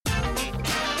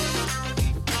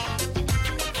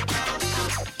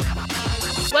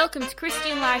Welcome to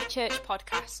Christian Life Church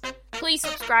Podcast. Please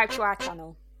subscribe to our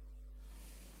channel.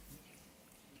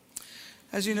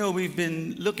 As you know, we've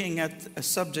been looking at a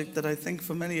subject that I think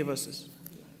for many of us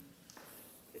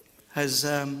has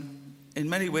in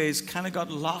many ways kind of got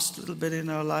lost a little bit in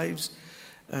our lives.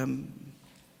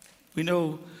 We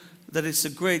know that it's a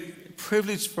great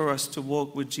privilege for us to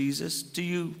walk with Jesus. Do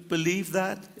you believe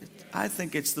that? I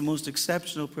think it's the most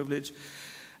exceptional privilege.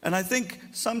 And I think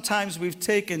sometimes we've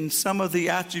taken some of the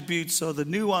attributes or the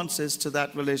nuances to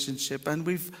that relationship and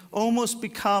we've almost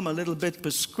become a little bit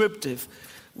prescriptive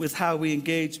with how we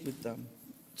engage with them.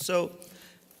 So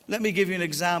let me give you an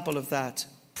example of that.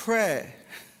 Prayer.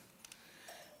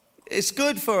 It's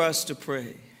good for us to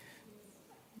pray.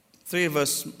 3 of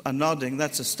us are nodding,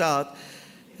 that's a start.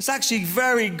 It's actually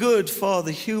very good for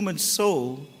the human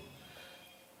soul.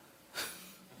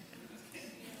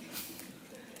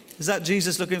 Is that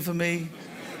Jesus looking for me?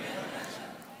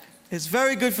 It's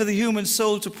very good for the human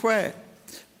soul to pray.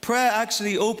 Prayer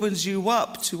actually opens you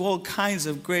up to all kinds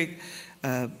of great,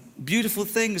 beautiful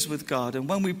things with God. And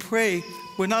when we pray,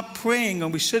 we're not praying,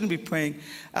 and we shouldn't be praying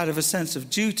out of a sense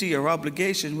of duty or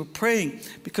obligation. We're praying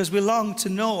because we long to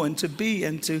know and to be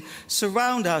and to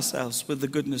surround ourselves with the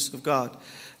goodness of God.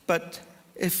 But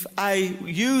if I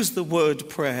use the word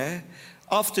prayer,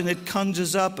 often it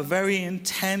conjures up a very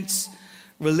intense,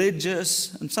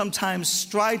 religious, and sometimes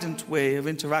strident way of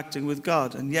interacting with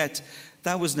God. And yet,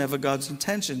 that was never God's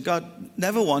intention. God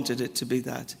never wanted it to be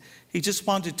that. He just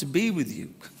wanted to be with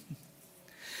you.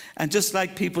 And just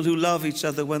like people who love each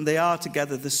other when they are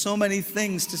together, there's so many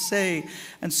things to say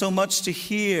and so much to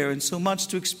hear and so much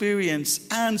to experience.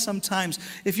 And sometimes,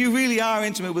 if you really are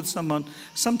intimate with someone,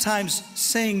 sometimes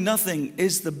saying nothing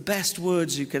is the best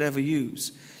words you could ever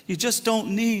use. You just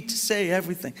don't need to say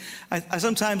everything. I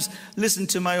sometimes listen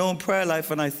to my own prayer life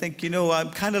and I think, I'm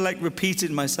kind of like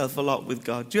repeating myself a lot with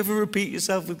God. Do you ever repeat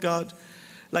yourself with God?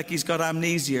 Like he's got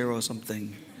amnesia or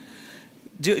something?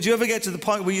 Do you ever get to the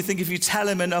point where you think if you tell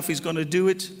him enough, he's going to do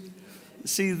it?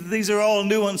 See, these are all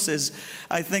nuances,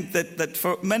 I think, that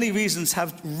for many reasons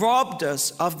have robbed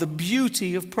us of the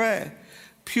beauty of prayer.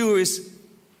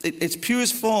 Its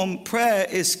purest form, prayer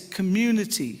is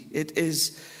community. It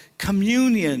is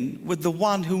communion with the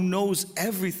one who knows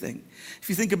everything. If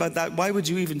you think about that, why would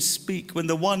you even speak when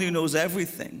the one who knows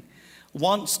everything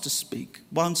wants to speak,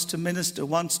 wants to minister,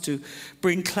 wants to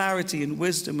bring clarity and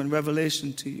wisdom and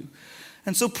revelation to you?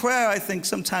 And so prayer, I think,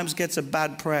 sometimes gets a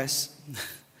bad press.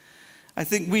 I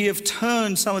think we have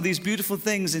turned some of these beautiful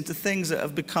things into things that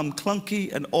have become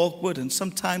clunky and awkward and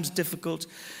sometimes difficult.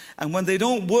 And when they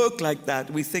don't work like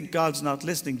that, we think God's not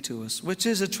listening to us, which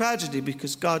is a tragedy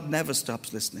because God never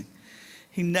stops listening.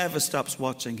 He never stops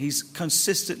watching. He's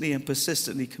consistently and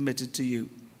persistently committed to you.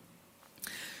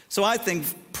 So I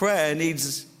think prayer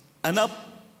needs an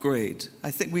upgrade.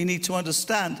 I think we need to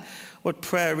understand what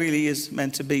prayer really is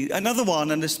meant to be. Another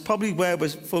one, and this is probably where we're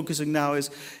focusing now,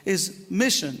 is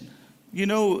mission.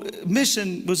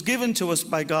 Mission was given to us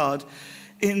by God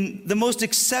in the most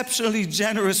exceptionally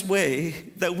generous way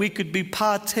that we could be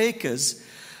partakers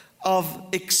of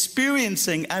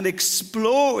experiencing and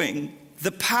exploring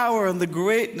the power and the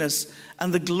greatness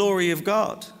and the glory of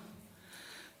God.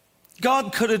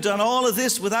 God could have done all of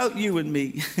this without you and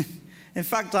me. In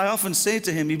fact, I often say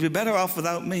to him, you'd be better off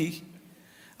without me.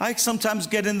 I sometimes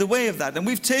get in the way of that. And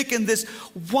we've taken this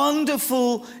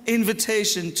wonderful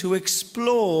invitation to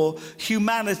explore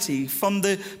humanity from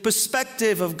the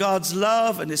perspective of God's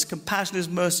love and his compassion, his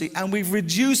mercy, and we've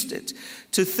reduced it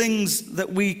to things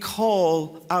that we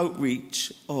call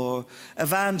outreach or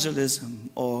evangelism,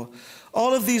 or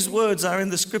all of these words are in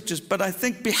the scriptures, but I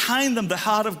think behind them, the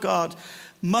heart of God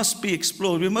must be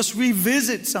explored. We must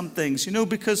revisit some things,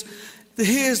 because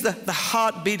here's the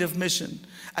heartbeat of mission.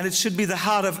 And it should be the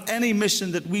heart of any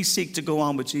mission that we seek to go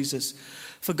on with Jesus.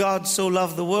 For God so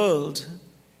loved the world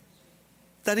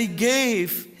that he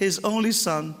gave his only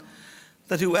son,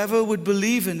 that whoever would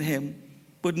believe in him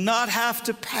would not have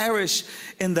to perish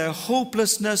in their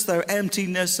hopelessness, their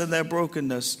emptiness, and their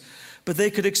brokenness, but they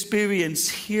could experience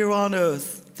here on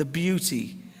earth the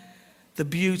beauty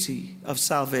of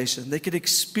salvation. They could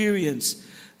experience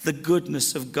the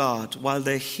goodness of God while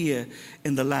they're here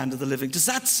in the land of the living. Does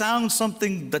that sound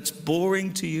something that's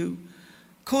boring to you?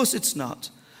 Of course it's not.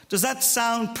 Does that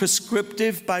sound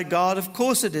prescriptive by God? Of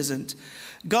course it isn't.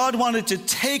 God wanted to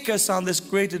take us on this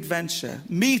great adventure,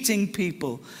 meeting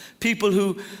people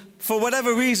who, for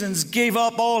whatever reasons, gave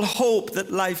up all hope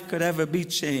that life could ever be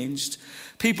changed.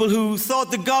 People who thought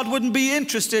that God wouldn't be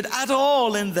interested at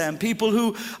all in them. People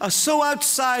who are so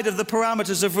outside of the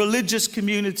parameters of religious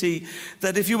community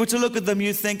that if you were to look at them,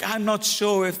 you think, I'm not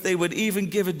sure if they would even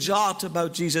give a jot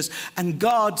about Jesus. And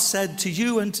God said to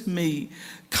you and to me,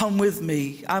 come with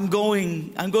me. I'm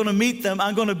going to meet them.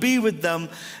 I'm going to be with them.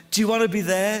 Do you want to be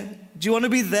there? Do you want to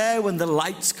be there when the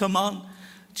lights come on?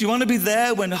 Do you want to be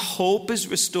there when hope is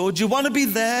restored? Do you want to be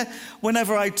there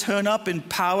whenever I turn up in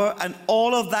power and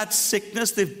all of that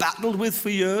sickness they've battled with for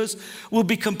years will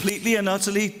be completely and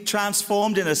utterly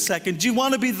transformed in a second? Do you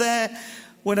want to be there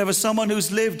whenever someone who's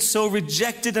lived so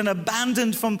rejected and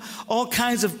abandoned from all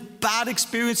kinds of bad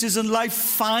experiences in life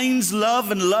finds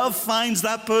love and love finds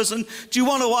that person? Do you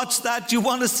want to watch that? Do you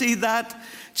want to see that?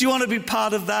 Do you want to be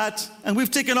part of that? And we've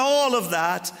taken all of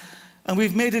that and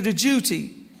we've made it a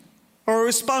duty or a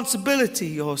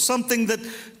responsibility or something that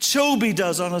Chobe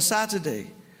does on a Saturday.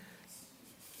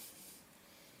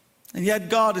 And yet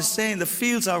God is saying the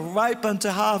fields are ripe unto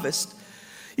harvest.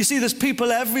 You see, there's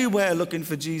people everywhere looking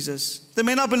for Jesus. They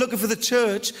may not be looking for the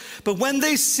church, but when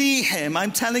they see him,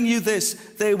 I'm telling you this,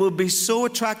 they will be so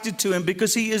attracted to him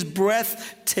because he is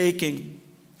breathtaking.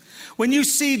 When you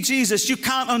see Jesus, you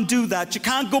can't undo that. You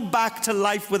can't go back to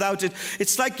life without it.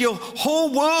 It's like your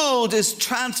whole world is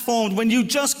transformed when you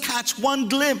just catch one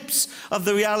glimpse of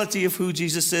the reality of who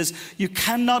Jesus is. You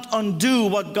cannot undo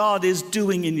what God is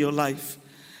doing in your life.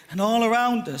 And all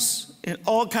around us, in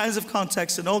all kinds of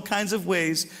contexts, in all kinds of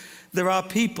ways, there are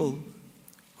people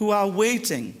who are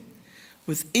waiting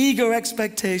with eager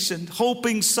expectation,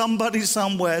 hoping somebody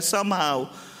somewhere, somehow,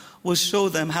 will show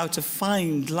them how to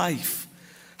find life,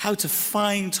 how to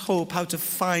find hope, how to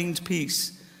find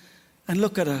peace. And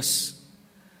look at us.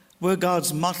 We're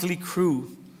God's motley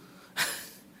crew.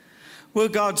 We're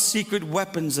God's secret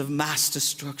weapons of mass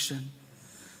destruction.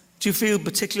 Do you feel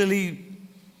particularly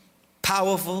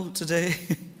powerful today?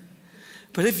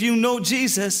 But if you know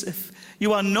Jesus, if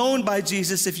you are known by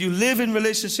Jesus, if you live in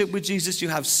relationship with Jesus, you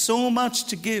have so much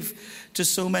to give to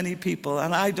so many people.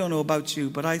 And I don't know about you,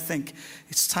 but I think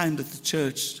it's time that the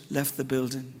church left the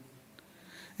building.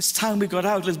 It's time we got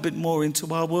out a little bit more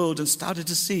into our world and started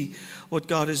to see what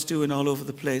God is doing all over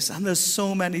the place. And there's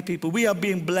so many people. We are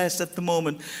being blessed at the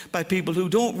moment by people who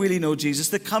don't really know Jesus.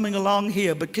 They're coming along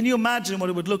here. But can you imagine what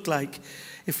it would look like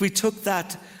if we took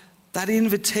that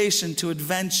invitation to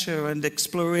adventure and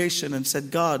exploration and said,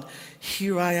 God,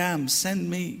 here I am, send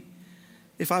me.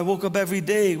 If I woke up every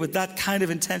day with that kind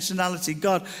of intentionality,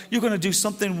 God, you're going to do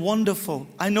something wonderful.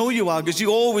 I know you are, because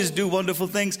you always do wonderful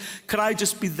things. Could I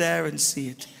just be there and see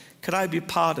it? Could I be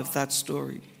part of that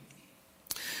story?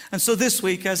 And so this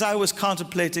week, as I was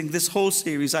contemplating this whole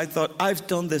series, I thought, I've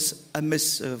done this a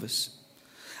misservice.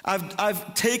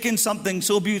 I've taken something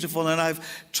so beautiful and I've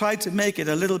tried to make it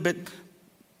a little bit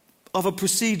of a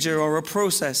procedure or a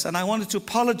process. And I wanted to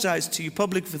apologize to you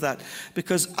publicly for that,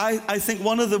 because I think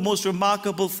one of the most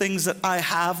remarkable things that I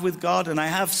have with God, and I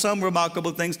have some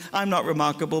remarkable things, I'm not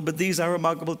remarkable, but these are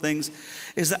remarkable things,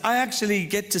 is that I actually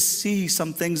get to see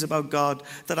some things about God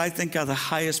that I think are the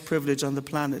highest privilege on the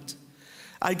planet.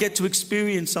 I get to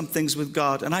experience some things with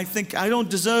God, and I think I don't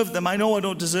deserve them. I know I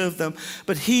don't deserve them,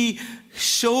 but he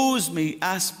shows me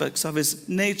aspects of his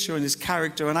nature and his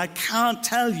character, and I can't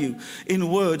tell you in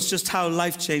words just how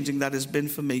life-changing that has been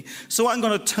for me. So I'm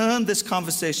going to turn this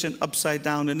conversation upside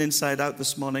down and inside out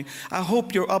this morning. I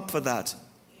hope you're up for that.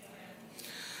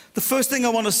 The first thing I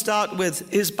want to start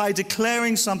with is by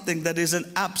declaring something that is an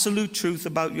absolute truth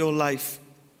about your life.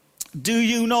 Do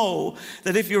you know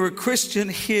that if you're a Christian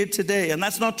here today, and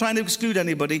that's not trying to exclude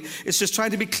anybody, it's just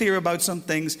trying to be clear about some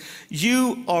things,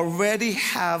 you already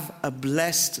have a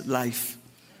blessed life?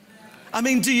 I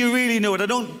mean, do you really know it?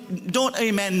 Don't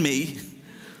amen me,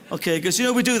 okay? Because, you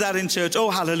know, we do that in church. Oh,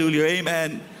 hallelujah,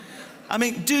 amen. I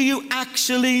mean, do you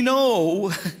actually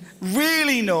know,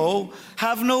 really know,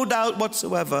 have no doubt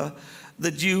whatsoever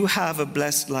that you have a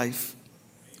blessed life?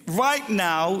 Right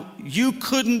now, you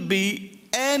couldn't be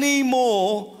any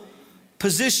more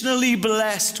positionally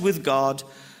blessed with God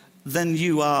than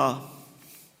you are.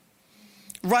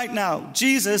 Right now,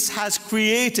 Jesus has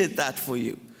created that for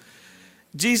you.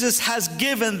 Jesus has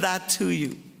given that to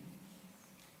you.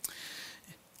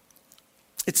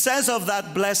 It says of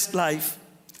that blessed life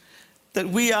that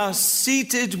we are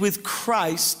seated with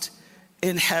Christ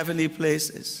in heavenly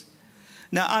places.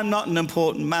 Now, I'm not an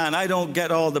important man. I don't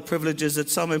get all the privileges that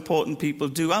some important people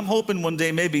do. I'm hoping one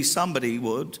day maybe somebody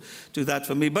would do that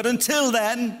for me. But until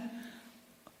then,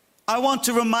 I want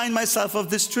to remind myself of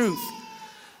this truth.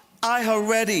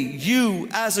 You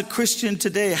as a Christian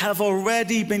today, have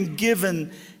already been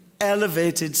given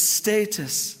elevated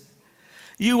status.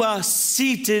 You are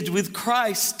seated with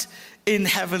Christ in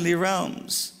heavenly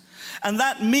realms. And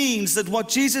that means that what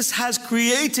Jesus has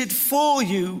created for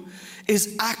you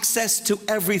is access to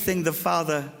everything the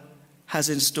Father has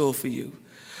in store for you.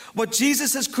 What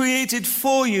Jesus has created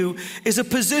for you is a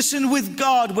position with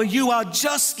God where you are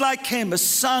just like him, a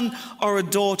son or a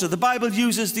daughter. The Bible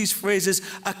uses these phrases,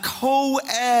 a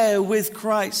co-heir with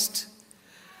Christ.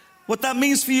 What that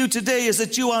means for you today is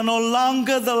that you are no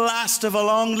longer the last of a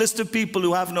long list of people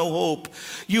who have no hope.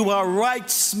 You are right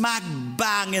smack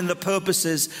bang in the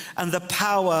purposes and the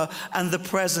power and the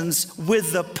presence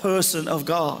with the person of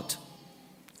God.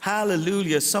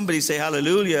 Hallelujah. Somebody say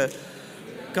hallelujah.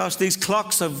 Gosh, these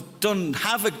clocks have done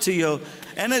havoc to your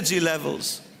energy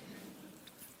levels.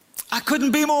 I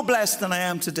couldn't be more blessed than I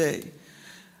am today.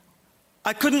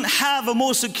 I couldn't have a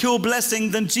more secure blessing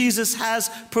than Jesus has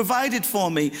provided for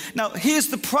me. Now, here's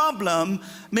the problem.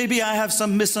 Maybe I have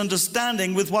some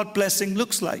misunderstanding with what blessing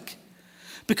looks like.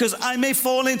 Because I may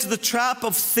fall into the trap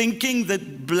of thinking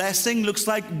that blessing looks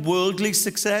like worldly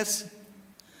success.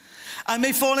 I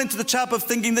may fall into the trap of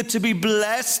thinking that to be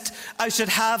blessed, I should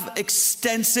have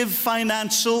extensive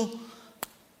financial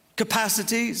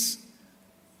capacities.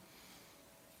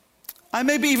 I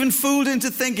may be even fooled into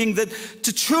thinking that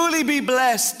to truly be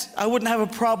blessed, I wouldn't have a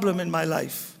problem in my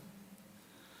life.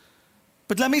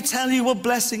 But let me tell you what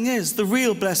blessing is, the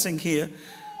real blessing here.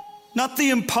 Not the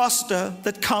imposter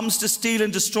that comes to steal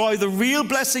and destroy. The real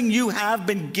blessing you have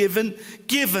been given,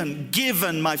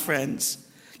 my friends.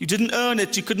 You didn't earn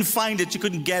it, you couldn't find it, you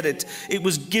couldn't get it. It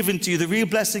was given to you. The real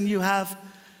blessing you have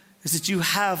is that you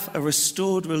have a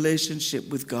restored relationship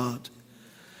with God.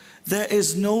 There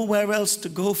is nowhere else to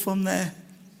go from there.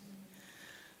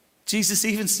 Jesus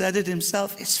even said it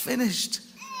himself, it's finished.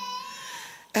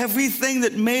 Everything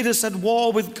that made us at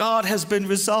war with God has been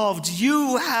resolved.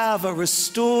 You have a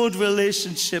restored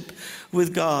relationship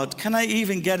with God. Can I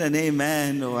even get an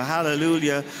amen or a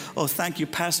hallelujah? Or thank you,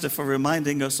 Pastor, for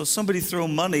reminding us. Or somebody throw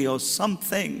money or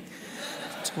something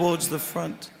towards the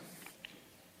front.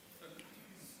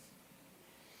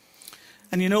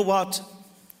 And you know what?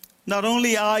 Not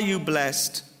only are you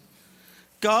blessed,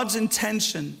 God's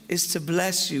intention is to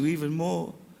bless you even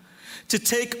more. To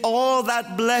take all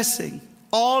that blessing,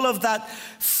 all of that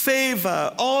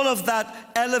favor, all of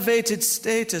that elevated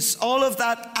status, all of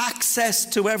that access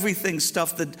to everything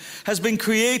stuff that has been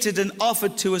created and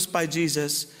offered to us by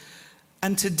Jesus.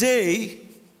 And today,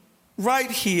 right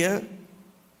here,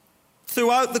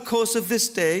 throughout the course of this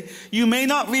day, you may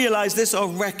not realize this or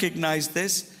recognize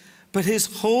this, but his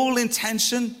whole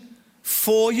intention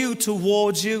for you,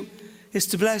 towards you, is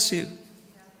to bless you.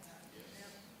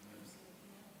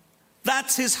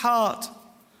 That's his heart.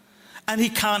 And he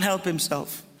can't help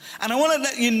himself. And I want to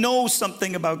let you know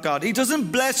something about God. He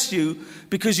doesn't bless you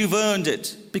because you've earned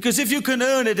it. Because if you can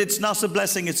earn it, it's not a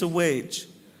blessing, it's a wage.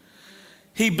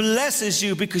 He blesses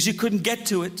you because you couldn't get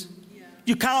to it.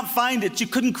 You can't find it. You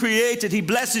couldn't create it. He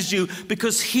blesses you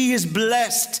because he is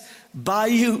blessed by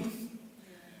you.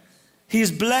 He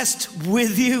is blessed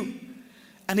with you.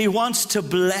 And he wants to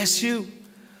bless you.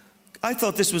 I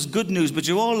thought this was good news, but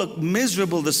you all look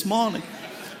miserable this morning.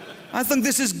 I think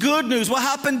this is good news. What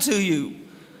happened to you?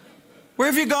 Where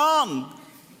have you gone?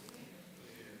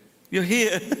 You're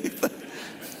here.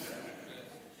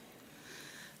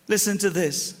 Listen to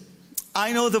this.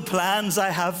 I know the plans I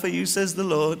have for you, says the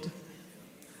Lord.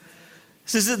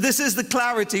 This is the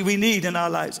clarity we need in our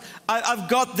lives. I've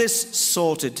got this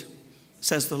sorted,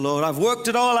 says the Lord. I've worked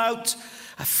it all out.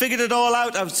 I figured it all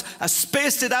out. I've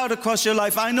spaced it out across your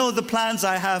life. I know the plans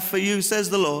I have for you, says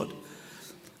the Lord.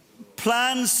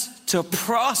 Plans to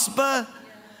prosper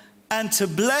and to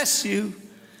bless you,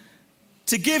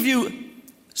 to give you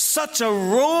such a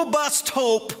robust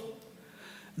hope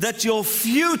that your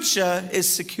future is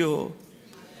secure.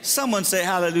 Someone say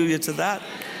hallelujah to that.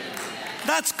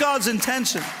 That's God's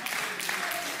intention.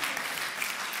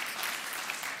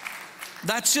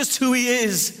 That's just who he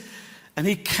is. And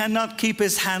he cannot keep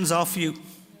his hands off you.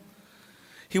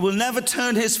 He will never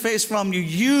turn his face from you.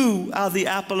 You are the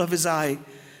apple of his eye.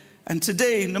 And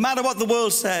today, no matter what the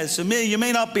world says, you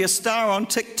may not be a star on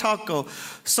TikTok or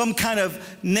some kind of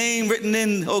name written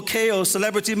in OK or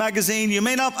Celebrity Magazine. You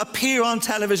may not appear on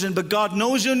television, but God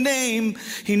knows your name.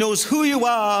 He knows who you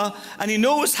are, and he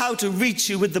knows how to reach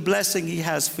you with the blessing he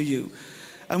has for you.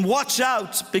 And watch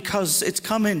out, because it's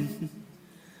coming.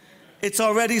 It's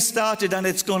already started, and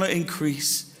it's going to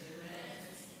increase.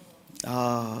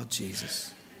 Oh,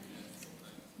 Jesus.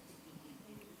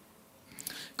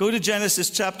 Go to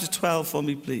Genesis chapter 12 for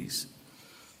me, please.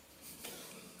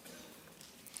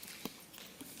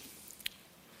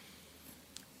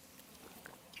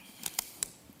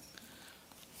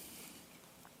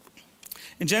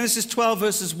 In Genesis 12,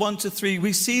 verses 1 to 3,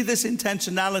 we see this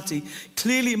intentionality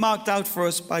clearly marked out for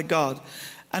us by God.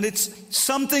 And it's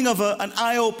something of an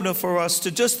eye-opener for us to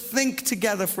just think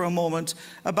together for a moment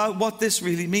about what this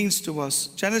really means to us.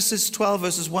 Genesis 12,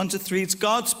 verses 1 to 3, it's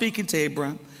God speaking to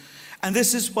Abraham. And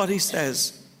this is what he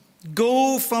says.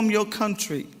 Go from your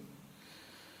country,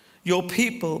 your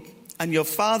people, and your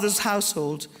father's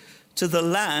household to the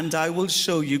land I will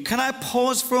show you. Can I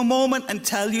pause for a moment and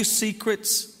tell you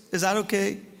secrets? Is that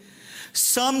okay?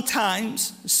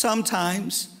 Sometimes,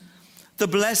 the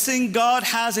blessing God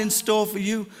has in store for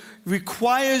you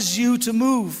requires you to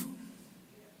move.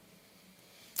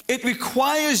 It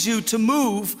requires you to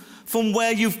move from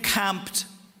where you've camped.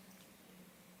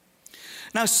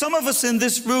 Now, some of us in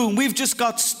this room, we've just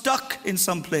got stuck in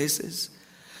some places.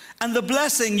 And the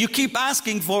blessing you keep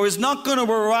asking for is not going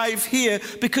to arrive here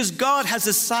because God has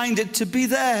assigned it to be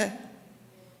there.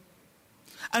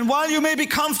 And while you may be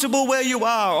comfortable where you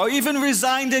are, or even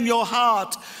resigned in your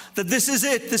heart that this is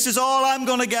it, this is all I'm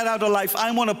going to get out of life,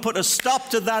 I want to put a stop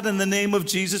to that in the name of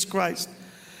Jesus Christ.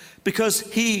 Because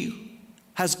he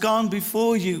has gone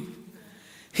before you.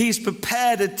 He's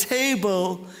prepared a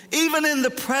table, even in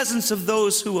the presence of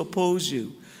those who oppose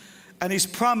you. And he's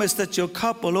promised that your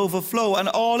cup will overflow. And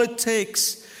all it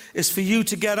takes is for you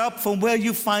to get up from where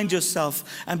you find yourself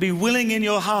and be willing in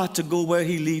your heart to go where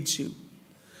he leads you.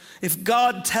 If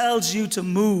God tells you to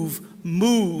move,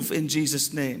 move in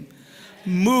Jesus' name.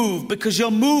 Move, because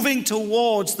you're moving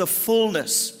towards the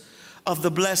fullness of the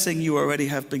blessing you already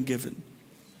have been given.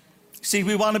 See,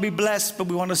 we want to be blessed, but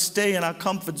we want to stay in our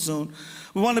comfort zone.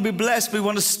 We want to be blessed, but we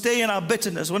want to stay in our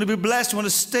bitterness. We want to be blessed, we want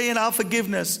to stay in our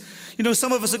forgiveness. You know,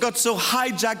 some of us have got so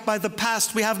hijacked by the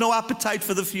past, we have no appetite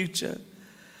for the future.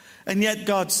 And yet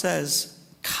God says,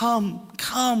 come,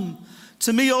 come.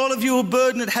 To me, all of you are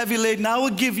burdened and heavy laden, I will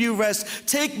give you rest.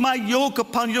 Take my yoke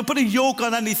upon you. Don't put a yoke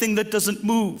on anything that doesn't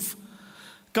move.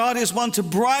 God is one to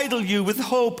bridle you with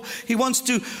hope. He wants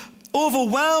to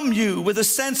overwhelm you with a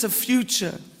sense of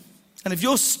future. And if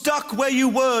you're stuck where you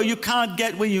were, you can't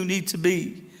get where you need to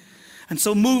be. And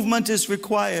so movement is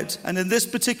required. And in this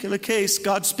particular case,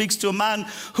 God speaks to a man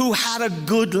who had a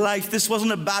good life. This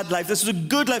wasn't a bad life. This was a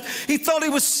good life. He thought he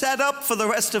was set up for the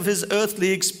rest of his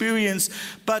earthly experience.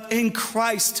 But in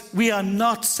Christ, we are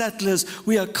not settlers.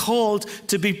 We are called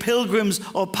to be pilgrims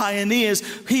or pioneers.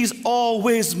 He's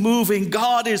always moving.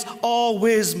 God is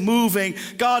always moving.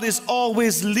 God is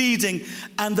always leading.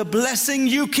 And the blessing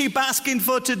you keep asking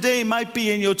for today might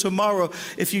be in your tomorrow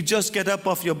if you just get up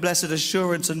off your blessed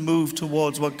assurance and move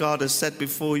towards what God has set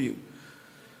before you.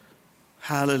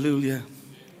 Hallelujah.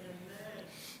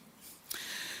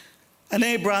 And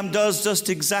Abraham does just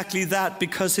exactly that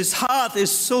because his heart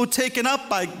is so taken up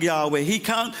by Yahweh. He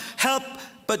can't help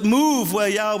but move where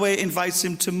Yahweh invites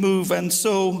him to move. And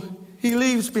so he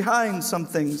leaves behind some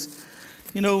things.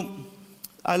 You know,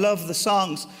 I love the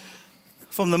songs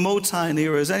from the Motown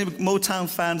era. Is any Motown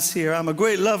fans here? I'm a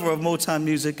great lover of Motown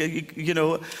music. You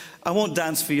know, I won't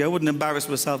dance for you. I wouldn't embarrass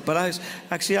myself. But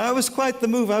I was quite the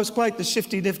mover. I was quite the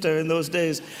shifty nifter in those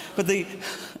days. But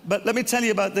let me tell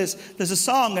you about this. There's a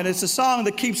song, and it's a song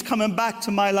that keeps coming back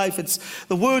to my life. It's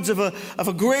the words of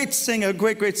a great singer, a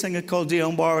great singer called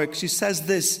Dionne Warwick. She says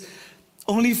this: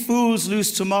 "Only fools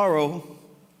lose tomorrow,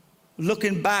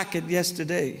 looking back at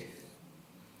yesterday."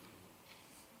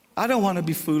 I don't want to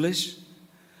be foolish.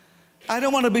 I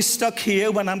don't want to be stuck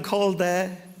here when I'm called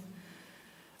there.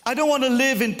 I don't want to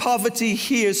live in poverty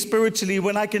here spiritually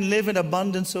when I can live in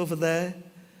abundance over there.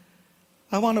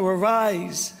 I want to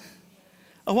arise.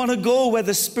 I want to go where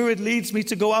the Spirit leads me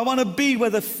to go. I want to be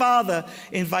where the Father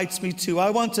invites me to.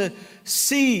 I want to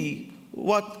see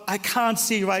what I can't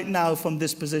see right now from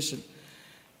this position.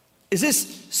 Is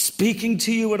this speaking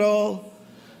to you at all?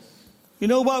 You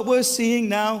know what we're seeing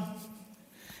now?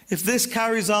 If this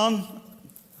carries on,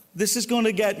 this is going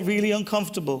to get really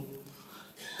uncomfortable,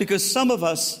 because some of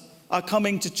us are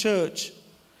coming to church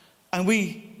and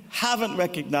we haven't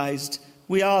recognized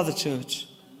we are the church.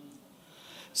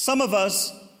 Some of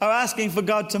us are asking for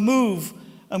God to move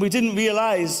and we didn't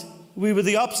realize we were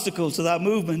the obstacle to that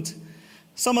movement.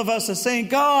 Some of us are saying,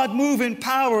 "God, move in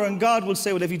power," and God will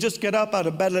say, "Well, if you just get up out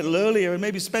of bed a little earlier and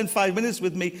maybe spend 5 minutes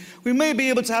with me, we may be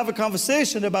able to have a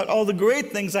conversation about all the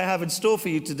great things I have in store for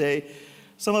you today."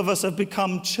 Some of us have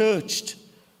become churched.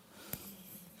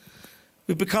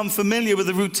 We've become familiar with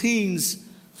the routines.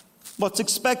 What's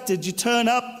expected? You turn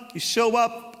up, you show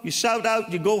up, you shout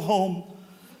out, you go home.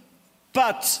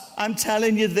 But I'm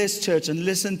telling you this, church, and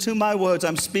listen to my words.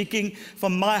 I'm speaking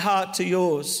from my heart to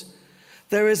yours.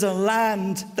 There is a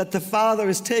land that the Father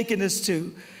has taken us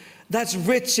to that's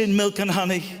rich in milk and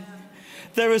honey.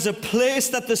 there is a place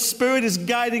that the Spirit is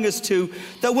guiding us to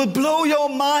that will blow your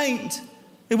mind.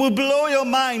 It will blow your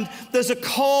mind. There's a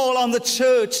call on the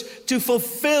church to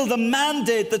fulfill the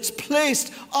mandate that's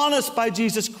placed on us by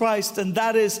Jesus Christ, and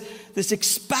that is this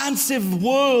expansive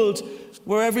world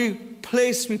where every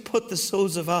place we put the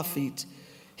soles of our feet,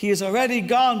 He has already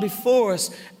gone before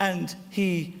us, and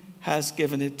He has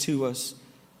given it to us.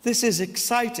 This is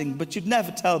exciting, but you'd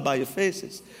never tell by your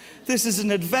faces. This is an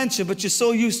adventure, but you're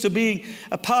so used to being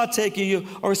a partaker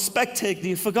or a spectator,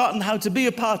 you've forgotten how to be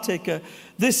a partaker.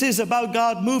 This is about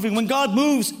God moving. When God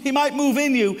moves, He might move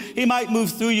in you, He might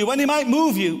move through you, and He might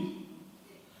move you.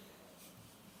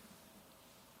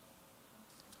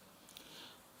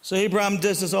 So Abraham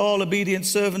does as all obedient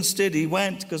servants did. He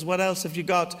went, because what else have you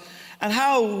got? And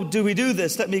how do we do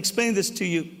this? Let me explain this to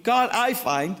you. God, I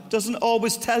find, doesn't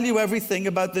always tell you everything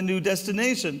about the new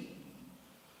destination.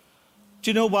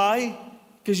 Do you know why?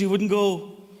 Because you wouldn't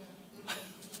go.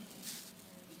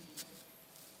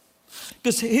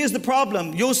 Because here's the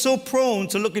problem. You're so prone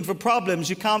to looking for problems,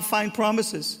 you can't find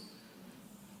promises.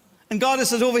 And God has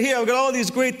said, over here, I've got all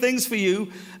these great things for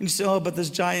you. And you say, oh, but there's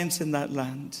giants in that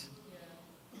land.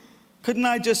 Couldn't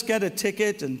I just get a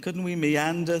ticket and couldn't we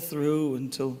meander through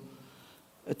until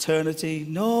eternity?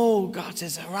 No, God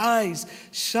says, arise,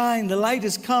 shine, the light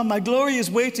has come, my glory is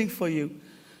waiting for you.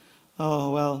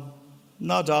 Oh, well,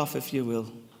 nod off if you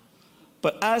will.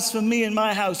 But as for me and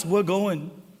my house, we're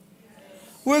going.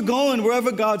 We're going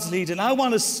wherever God's leading. I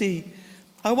want to see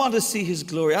His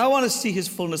glory. I want to see His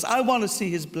fullness. I want to see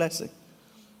His blessing.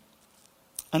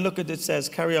 And look at it says,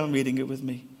 carry on reading it with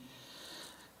me.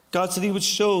 God said He would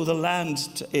show the land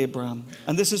to Abraham.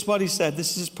 And this is what He said.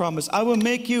 This is His promise. I will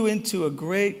make you into a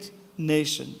great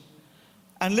nation.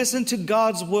 And listen to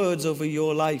God's words over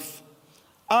your life.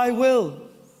 I will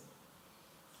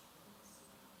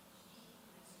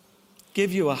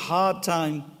give you a hard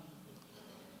time.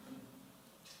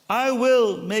 I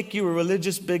will make you a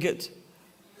religious bigot.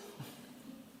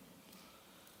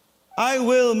 I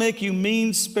will make you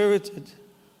mean-spirited.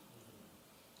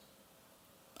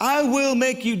 I will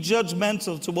make you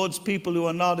judgmental towards people who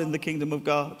are not in the kingdom of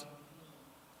God.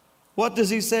 What does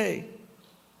He say?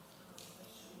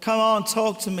 Come on,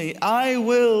 talk to me. I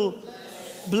will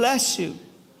bless you.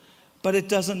 But it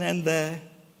doesn't end there.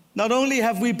 Not only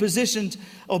have we positioned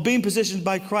or been positioned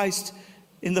by Christ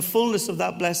in the fullness of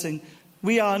that blessing,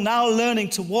 we are now learning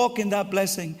to walk in that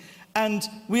blessing. And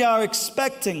we are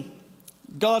expecting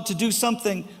God to do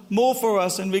something more for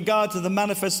us in regard to the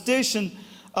manifestation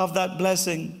of that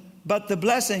blessing. But the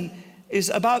blessing is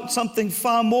about something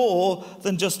far more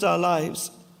than just our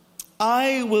lives.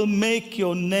 I will make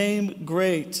your name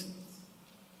great.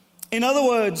 In other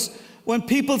words, when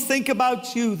people think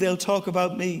about you, they'll talk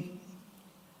about me.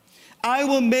 I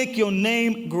will make your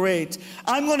name great.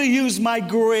 I'm going to use my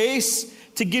grace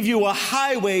to give you a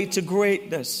highway to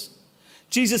greatness.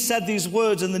 Jesus said these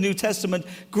words in the New Testament,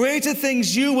 greater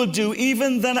things you will do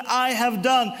even than I have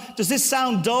done. Does this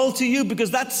sound dull to you?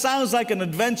 Because that sounds like an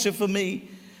adventure for me.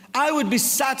 I would be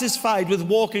satisfied with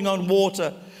walking on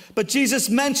water. But Jesus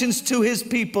mentions to His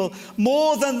people,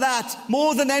 more than that,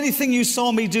 more than anything you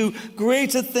saw me do,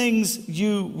 greater things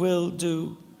you will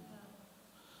do.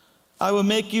 I will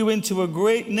make you into a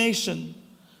great nation,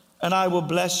 and I will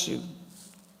bless you.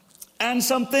 And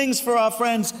some things for our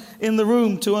friends in the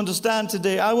room to understand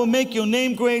today. I will make your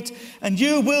name great, and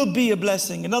you will be a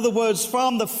blessing. In other words,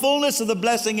 from the fullness of the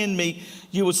blessing in me,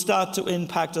 you will start to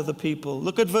impact other people.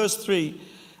 Look at verse 3.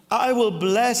 I will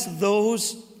bless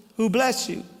those who bless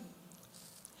you.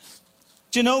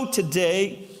 Do you know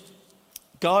today,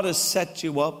 God has set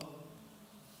you up.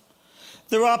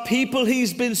 There are people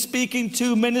He's been speaking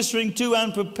to, ministering to,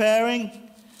 and preparing.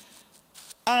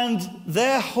 And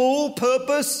their whole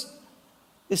purpose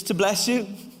is to bless you.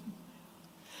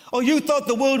 Oh, you thought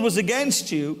the world was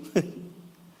against you.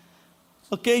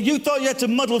 Okay, you thought you had to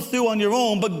muddle through on your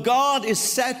own, but God is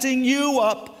setting you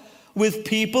up with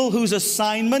people whose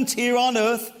assignment here on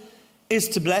earth is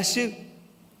to bless you.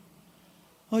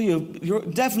 Oh, you're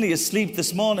definitely asleep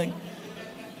this morning.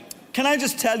 Can I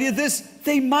just tell you this?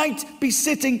 They might be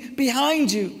sitting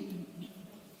behind you.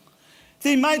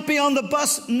 They might be on the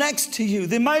bus next to you.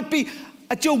 They might be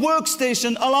at your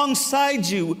workstation alongside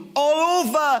you. All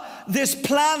over this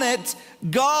planet,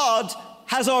 God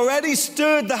has already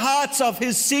stirred the hearts of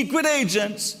His secret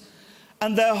agents,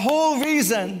 and their whole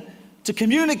reason to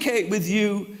communicate with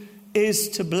you is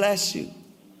to bless you.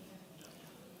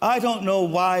 I don't know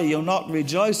why you're not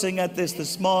rejoicing at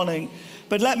this morning,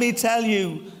 but let me tell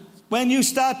you, when you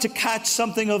start to catch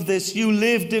something of this, you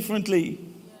live differently.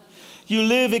 You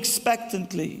live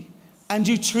expectantly, and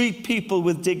you treat people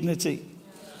with dignity.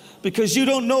 because you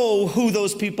don't know who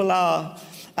those people are.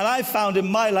 And I found in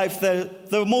my life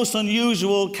the most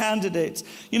unusual candidates.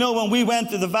 You know, when we went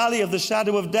through the valley of the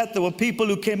shadow of death, there were people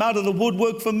who came out of the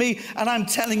woodwork for me. And I'm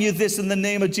telling you this in the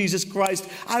name of Jesus Christ.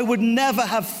 I would never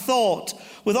have thought,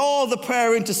 with all the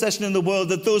prayer intercession in the world,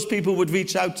 that those people would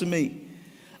reach out to me.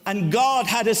 And God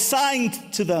had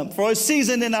assigned to them for a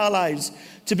season in our lives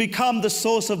to become the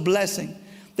source of blessing.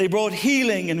 They brought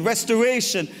healing and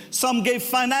restoration. Some gave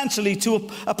financially to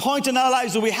a point in our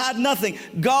lives where we had nothing.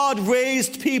 God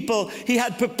raised people. He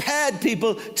had prepared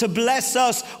people to bless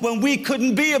us when we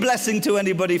couldn't be a blessing to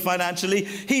anybody financially.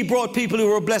 He brought people who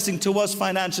were a blessing to us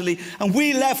financially. And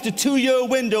we left a 2-year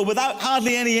window without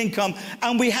hardly any income.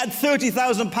 And we had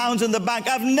 £30,000 in the bank.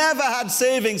 I've never had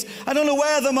savings. I don't know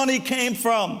where the money came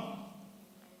from.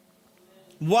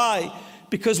 Why?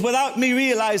 Because without me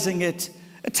realizing it,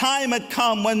 a time had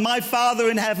come when my Father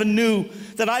in heaven knew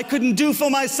that I couldn't do for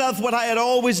myself what I had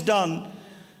always done.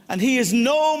 And he is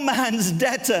no man's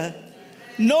debtor.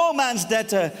 No man's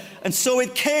debtor. And so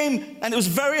it came, and it was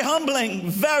very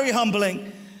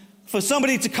humbling for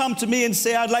somebody to come to me and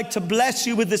say, I'd like to bless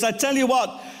you with this. I tell you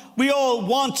what, we all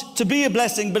want to be a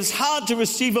blessing, but it's hard to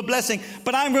receive a blessing.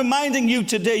 But I'm reminding you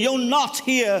today, you're not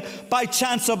here by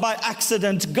chance or by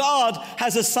accident. God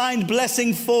has assigned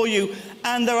blessing for you.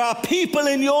 And there are people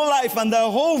in your life, and their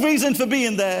whole reason for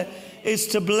being there is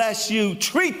to bless you.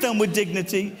 Treat them with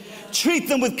dignity. Treat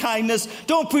them with kindness.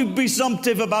 Don't be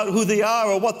presumptive about who they are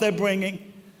or what they're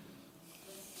bringing.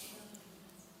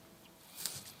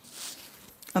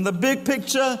 And the big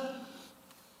picture,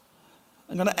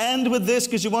 I'm going to end with this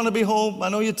because you want to be home. I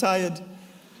know you're tired.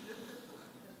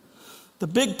 The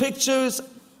big picture is,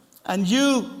 and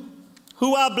you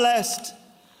who are blessed,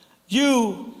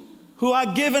 you who are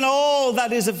given all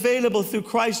that is available through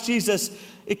Christ Jesus,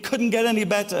 it couldn't get any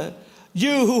better.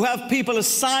 You who have people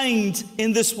assigned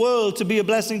in this world to be a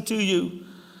blessing to you,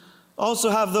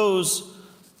 also have those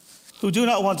who do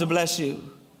not want to bless you.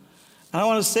 And I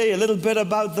want to say a little bit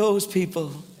about those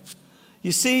people.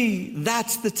 You see,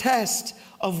 that's the test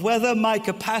of whether my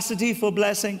capacity for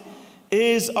blessing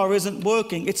is or isn't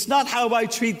working. It's not how I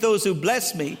treat those who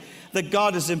bless me that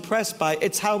God is impressed by.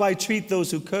 It's how I treat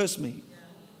those who curse me.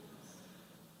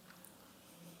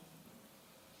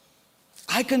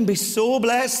 I can be so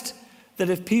blessed that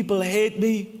if people hate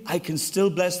me, I can still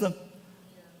bless them.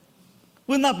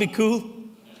 Wouldn't that be cool?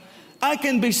 I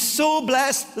can be so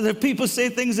blessed that if people say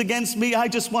things against me, I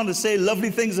just want to say lovely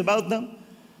things about them.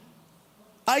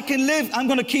 I can live, I'm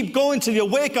going to keep going till you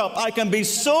wake up. I can be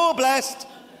so blessed,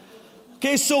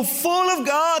 okay, so full of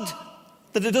God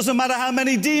that it doesn't matter how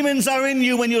many demons are in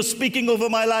you when you're speaking over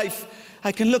my life.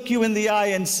 I can look you in the eye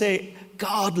and say,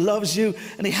 God loves you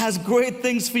and he has great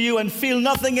things for you, and feel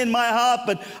nothing in my heart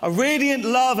but a radiant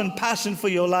love and passion for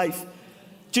your life.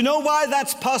 Do you know why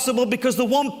that's possible? Because the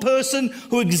one person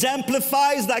who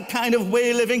exemplifies that kind of way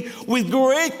of living with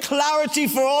great clarity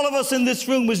for all of us in this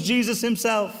room was Jesus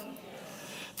himself.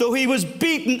 Though he was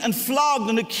beaten and flogged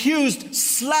and accused,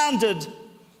 slandered,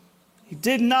 he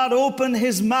did not open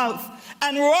his mouth.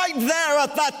 And right there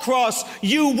at that cross,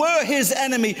 you were his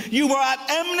enemy. You were at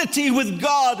enmity with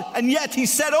God. And yet he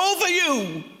said over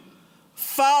you,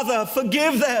 Father,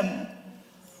 forgive them.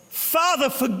 Father,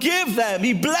 forgive them.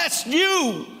 He blessed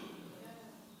you.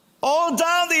 All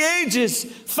down the ages,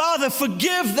 Father,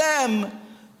 forgive them,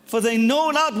 for they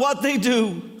know not what they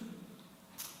do.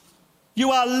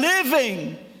 You are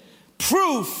living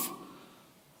proof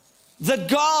that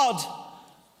God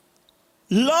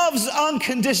loves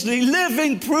unconditionally,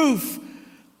 living proof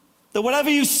that whatever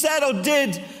you said or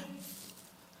did,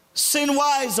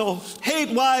 sin-wise or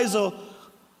hate-wise or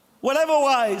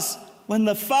whatever-wise, when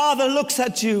the Father looks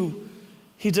at you,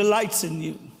 he delights in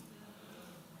you.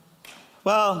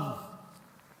 Well,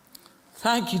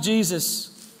 thank you,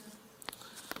 Jesus.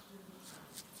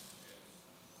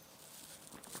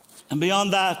 And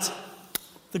beyond that,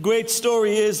 the great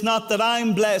story is not that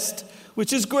I'm blessed,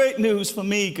 which is great news for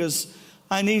me because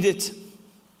I need it,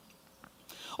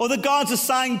 or that God's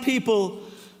assigned people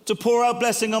to pour out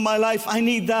blessing on my life. I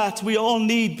need that. We all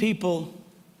need people.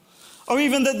 Or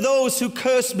even that those who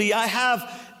curse me, I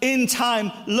have in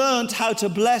time learned how to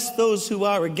bless those who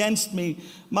are against me.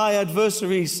 My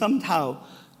adversaries somehow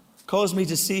cause me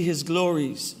to see his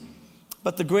glories.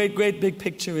 But the great, great big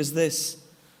picture is this: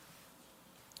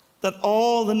 that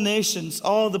all the nations,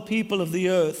 all the people of the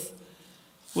earth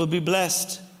will be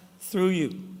blessed through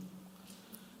you.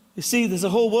 You see, there's a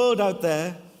whole world out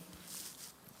there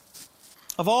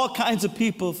of all kinds of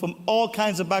people from all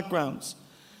kinds of backgrounds.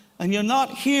 And you're not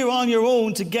here on your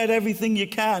own to get everything you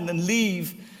can and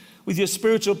leave with your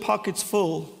spiritual pockets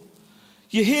full.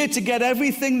 You're here to get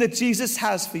everything that Jesus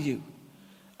has for you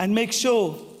and make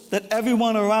sure that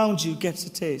everyone around you gets a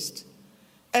taste.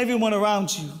 Everyone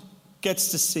around you gets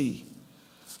to see.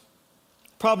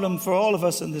 Problem for all of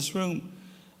us in this room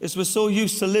is we're so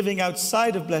used to living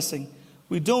outside of blessing,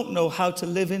 we don't know how to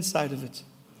live inside of it.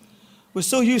 We're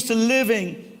so used to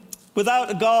living without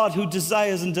a God who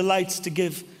desires and delights to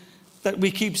give that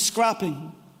we keep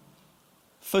scrapping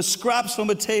for scraps from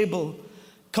a table,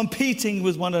 competing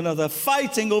with one another,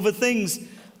 fighting over things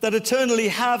that eternally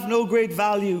have no great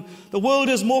value. The world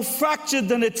is more fractured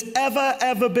than it's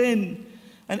ever been.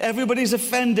 And everybody's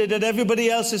offended at everybody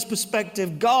else's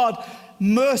perspective. God,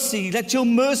 mercy, let your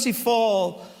mercy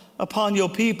fall upon your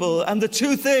people. And the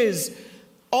truth is,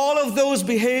 all of those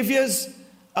behaviors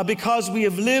are because we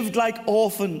have lived like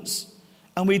orphans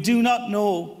and we do not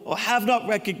know or have not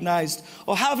recognized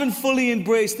or haven't fully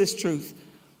embraced this truth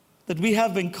that we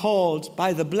have been called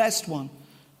by the blessed one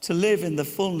to live in the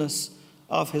fullness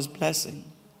of his blessing.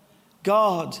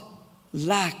 God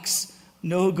lacks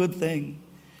no good thing.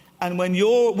 And when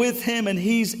you're with him and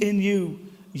he's in you,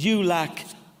 you lack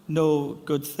no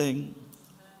good thing.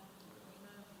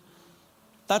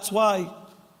 That's why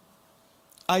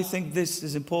I think this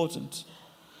is important.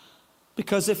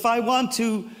 Because if I want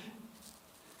to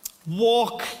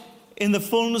walk in the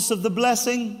fullness of the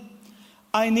blessing,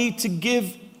 I need to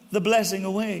give the blessing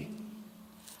away.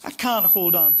 I can't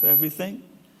hold on to everything.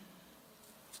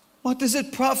 What does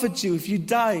it profit you if you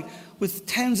die with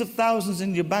tens of thousands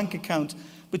in your bank account,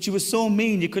 but you were so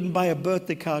mean you couldn't buy a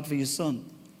birthday card for your son?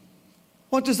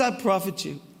 What does that profit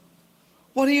you?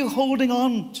 What are you holding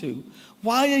on to?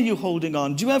 Why are you holding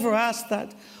on? Do you ever ask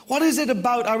that? What is it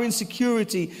about our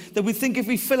insecurity that we think if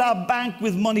we fill our bank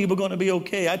with money, we're going to be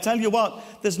okay? I tell you what,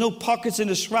 there's no pockets in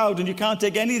a shroud and you can't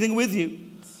take anything with you.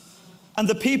 And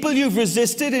the people you've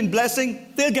resisted in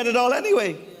blessing, they'll get it all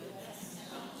anyway.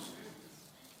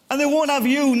 And they won't have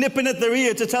you nipping at their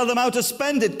ear to tell them how to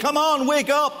spend it. Come on, wake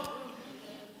up.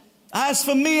 As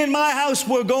for me and my house,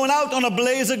 we're going out on a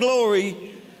blaze of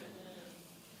glory.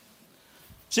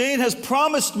 Jane has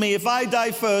promised me if I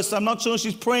die first, I'm not sure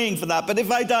she's praying for that, but if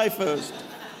I die first,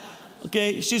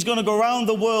 okay, she's going to go around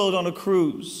the world on a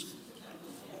cruise.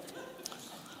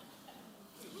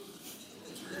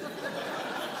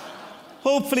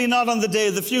 Hopefully not on the day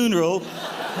of the funeral.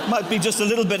 It might be just a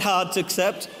little bit hard to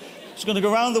accept. She's going to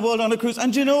go around the world on a cruise.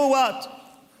 And you know what?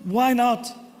 Why not?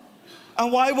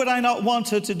 And why would I not want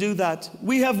her to do that?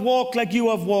 We have walked like you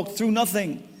have walked through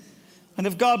nothing. And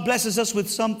if God blesses us with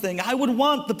something, I would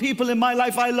want the people in my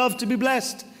life I love to be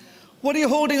blessed. What are you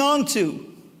holding on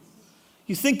to?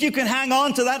 You think you can hang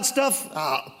on to that stuff?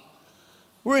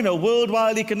 We're in a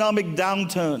worldwide economic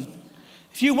downturn.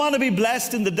 If you want to be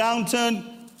blessed in the downturn,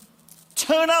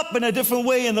 turn up in a different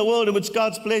way in the world in which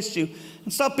God's placed you.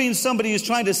 And stop being somebody who's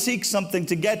trying to seek something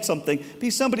to get something. Be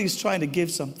somebody who's trying to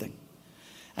give something.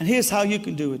 And here's how you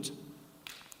can do it.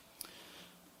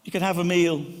 You can have a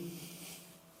meal.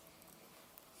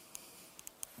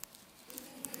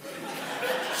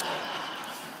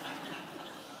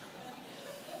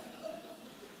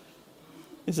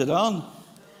 Is it on?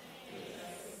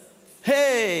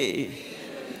 Hey!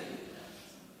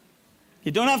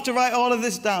 You don't have to write all of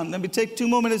this down. Let me take 2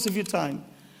 more minutes of your time.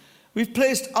 We've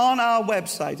placed on our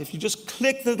website, if you just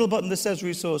click the little button that says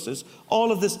resources,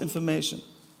 all of this information.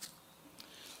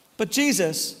 But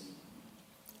Jesus,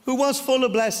 who was full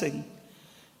of blessing,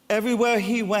 everywhere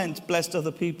he went, blessed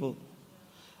other people.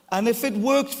 And if it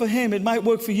worked for him, it might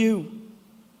work for you.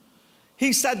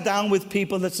 He sat down with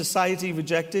people that society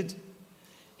rejected.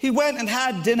 He went and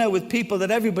had dinner with people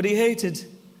that everybody hated.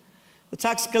 The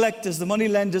tax collectors, the money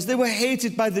lenders, they were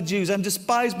hated by the Jews and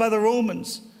despised by the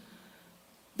Romans.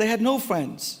 They had no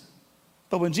friends.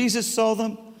 But when Jesus saw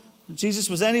them, when Jesus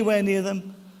was anywhere near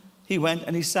them, he went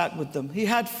and he sat with them. He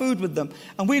had food with them.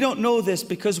 And we don't know this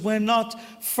because we're not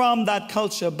from that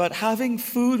culture. But having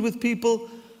food with people,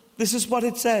 this is what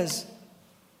it says.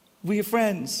 We're your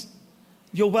friends.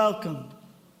 You're welcome.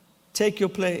 Take your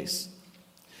place.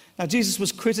 Now, Jesus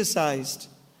was criticized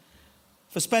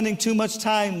for spending too much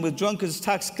time with drunkards,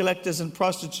 tax collectors, and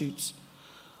prostitutes.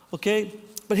 Okay?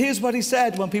 But here's what he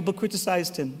said when people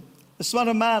criticized him. The Son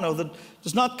of Man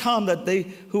does not come that they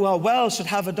who are well should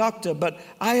have a doctor, but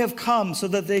I have come so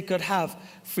that they could have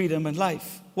freedom and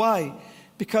life. Why?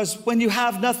 Because when you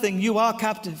have nothing, you are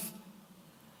captive.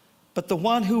 But the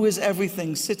one who is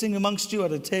everything, sitting amongst you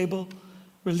at a table,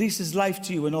 releases life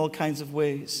to you in all kinds of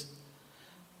ways.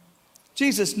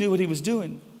 Jesus knew what he was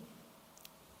doing.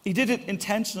 He did it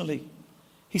intentionally.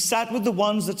 He sat with the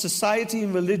ones that society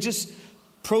and religious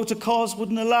protocols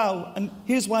wouldn't allow. And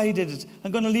here's why he did it.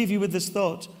 I'm going to leave you with this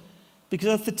thought.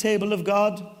 Because at the table of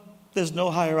God, there's no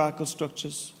hierarchical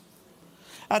structures.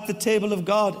 At the table of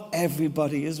God,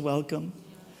 everybody is welcome.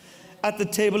 At the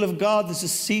table of God, there's a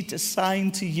seat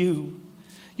assigned to you.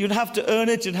 You'd have to earn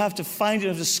it, you'd have to find it, you'd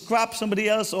have to scrap somebody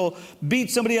else or beat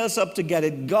somebody else up to get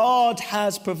it. God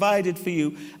has provided for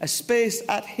you a space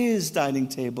at his dining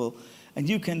table, and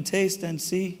you can taste and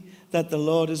see that the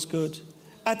Lord is good.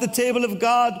 At the table of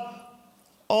God,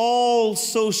 all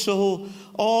social,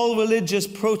 all religious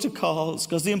protocols,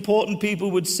 because the important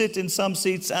people would sit in some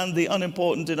seats and the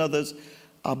unimportant in others,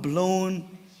 are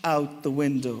blown out the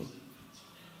window.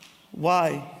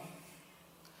 Why?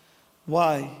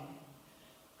 Why?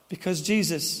 Because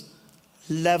Jesus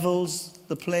levels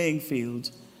the playing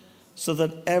field so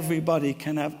that everybody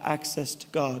can have access to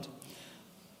God.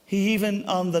 He even,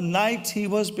 on the night he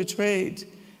was betrayed,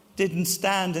 didn't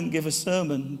stand and give a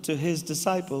sermon to his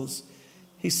disciples.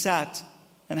 He sat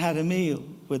and had a meal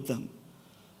with them.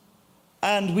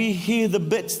 And we hear the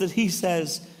bits that he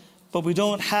says, but we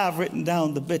don't have written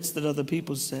down the bits that other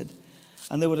people said.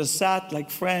 And they would have sat like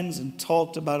friends and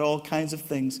talked about all kinds of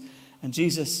things. And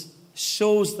Jesus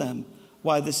shows them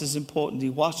why this is important. He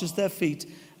washes their feet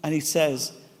and he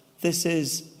says, "This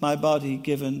is my body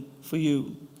given for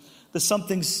you." There's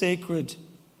something sacred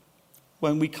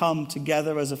when we come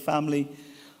together as a family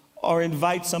or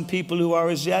invite some people who are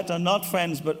as yet are not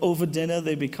friends, but over dinner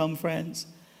they become friends.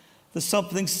 There's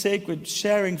something sacred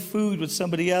sharing food with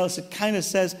somebody else. It kind of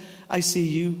says, "I see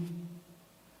you.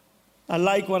 I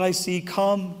like what I see.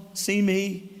 Come, see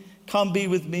me. Come be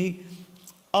with me."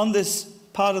 On this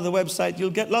part of the website, you'll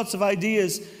get lots of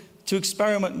ideas to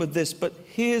experiment with this. But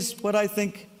here's what I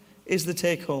think is the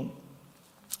take home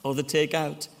or the take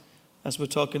out as we're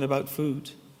talking about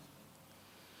food.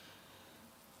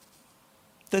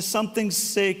 There's something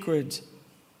sacred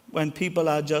when people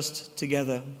are just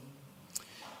together.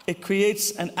 It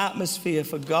creates an atmosphere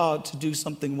for God to do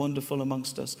something wonderful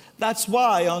amongst us. That's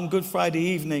why on Good Friday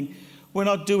evening, we're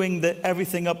not doing the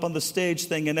everything up on the stage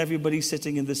thing and everybody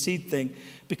sitting in the seat thing,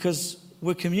 because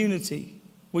we're community.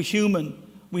 We're human.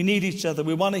 We need each other.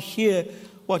 We want to hear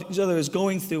what each other is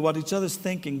going through, what each other's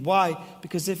thinking. Why?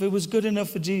 Because if it was good enough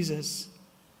for Jesus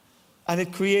and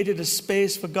it created a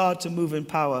space for God to move in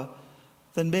power,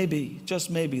 then maybe, just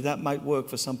maybe, that might work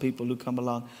for some people who come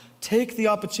along. Take the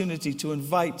opportunity to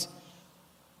invite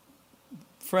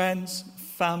friends,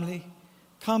 family,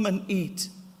 come and eat,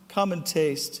 come and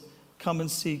taste, come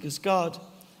and see, because God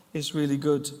is really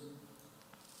good.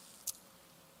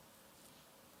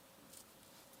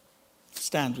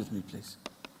 Stand with me, please.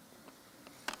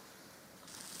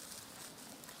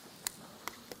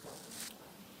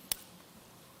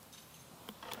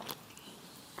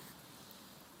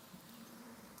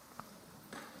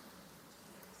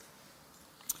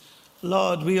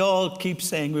 Lord, we all keep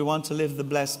saying we want to live the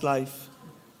blessed life.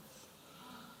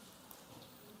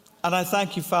 And I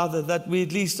thank you, Father, that we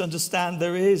at least understand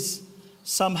there is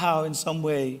somehow, in some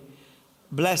way,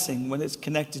 blessing when it's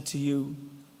connected to you.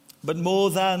 But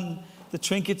more than the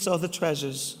trinkets or the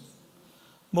treasures,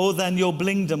 more than your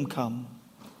blingdom come,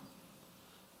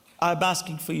 I'm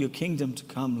asking for your kingdom to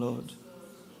come, Lord.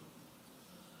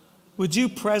 Would you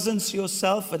presence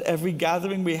yourself at every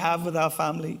gathering we have with our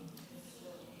family?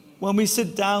 When we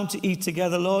sit down to eat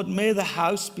together, Lord, may the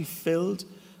house be filled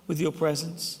with your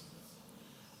presence.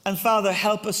 And Father,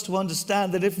 help us to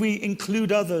understand that if we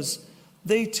include others,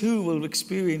 they too will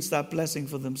experience that blessing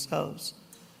for themselves.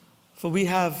 For we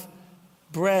have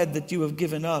bread that you have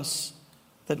given us,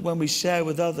 that when we share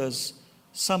with others,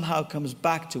 somehow comes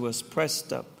back to us,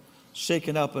 pressed up,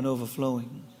 shaken up and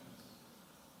overflowing.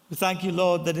 We thank you,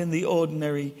 Lord, that in the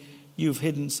ordinary, you've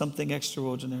hidden something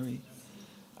extraordinary.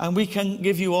 And we can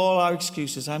give you all our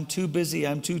excuses. I'm too busy,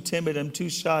 I'm too timid, I'm too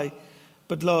shy.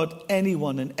 But Lord,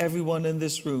 anyone and everyone in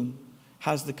this room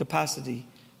has the capacity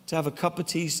to have a cup of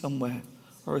tea somewhere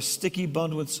or a sticky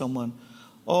bun with someone,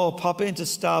 or pop into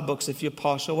Starbucks if you're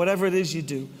posh, or whatever it is you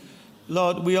do.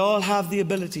 Lord, we all have the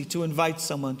ability to invite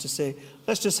someone to say,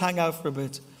 let's just hang out for a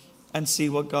bit and see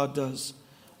what God does.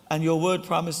 And your word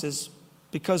promises,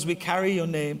 because we carry your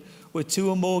name, where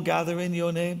two or more gather in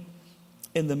your name,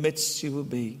 in the midst you will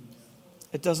be.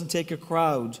 It doesn't take a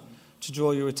crowd to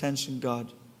draw your attention,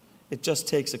 God. It just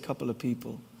takes a couple of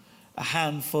people, a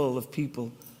handful of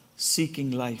people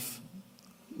seeking life.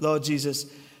 Lord Jesus,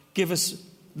 give us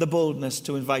the boldness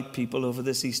to invite people over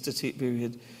this Easter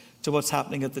period to what's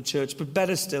happening at the church. But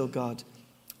better still, God,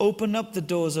 open up the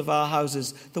doors of our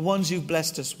houses, the ones you've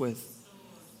blessed us with.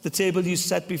 The table you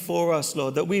set before us,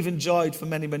 Lord, that we've enjoyed for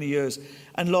many, many years.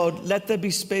 And Lord, let there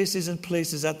be spaces and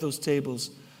places at those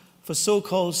tables for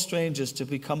so-called strangers to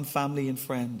become family and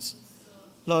friends.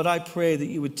 Lord, I pray that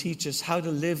you would teach us how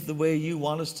to live the way you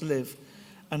want us to live.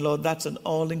 And Lord, that's an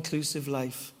all-inclusive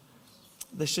life.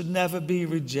 There should never be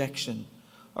rejection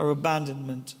or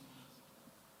abandonment.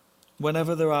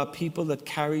 Whenever there are people that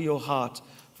carry your heart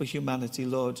for humanity,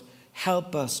 Lord,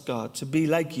 help us, God, to be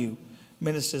like you,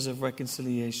 ministers of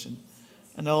reconciliation.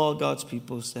 And all God's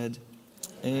people said,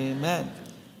 amen.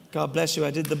 God bless you.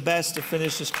 I did the best to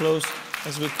finish as close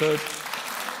as we could.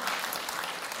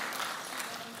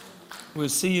 We'll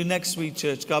see you next week,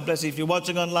 church. God bless you. If you're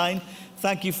watching online,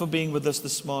 thank you for being with us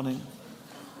this morning.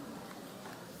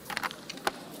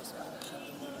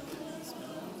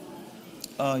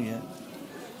 Oh, yeah.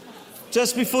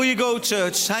 Just before you go,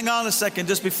 church, hang on a second,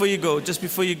 just before you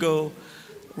go.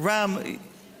 Ram,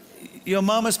 your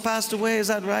mom has passed away, is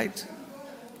that right?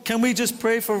 Can we just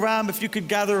pray for Ram? If you could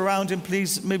gather around him,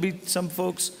 please. Maybe some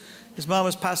folks. His mom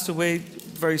has passed away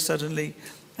very suddenly.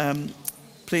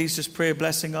 Please just pray a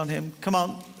blessing on him. Come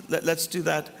on, let's do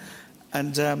that.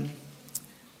 And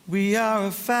we are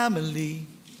a family.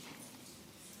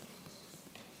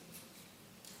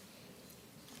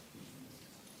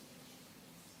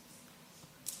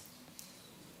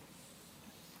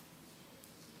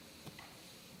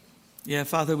 Yeah,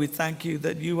 Father, we thank you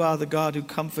that you are the God who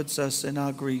comforts us in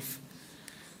our grief,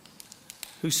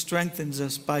 who strengthens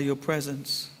us by your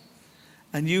presence.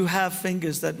 And you have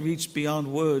fingers that reach beyond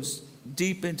words,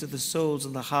 deep into the souls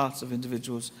and the hearts of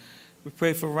individuals. We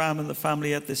pray for Ram and the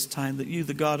family at this time, that you,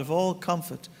 the God of all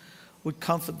comfort, would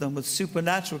comfort them with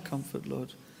supernatural comfort,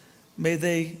 Lord. May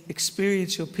they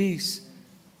experience your peace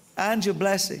and your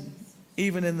blessing,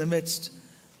 even in the midst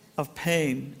of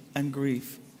pain and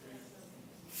grief.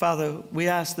 Father, we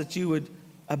ask that you would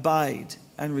abide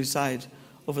and reside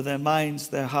over their minds,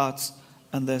 their hearts,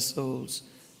 and their souls.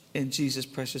 In Jesus'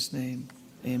 precious name,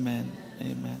 amen.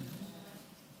 Amen.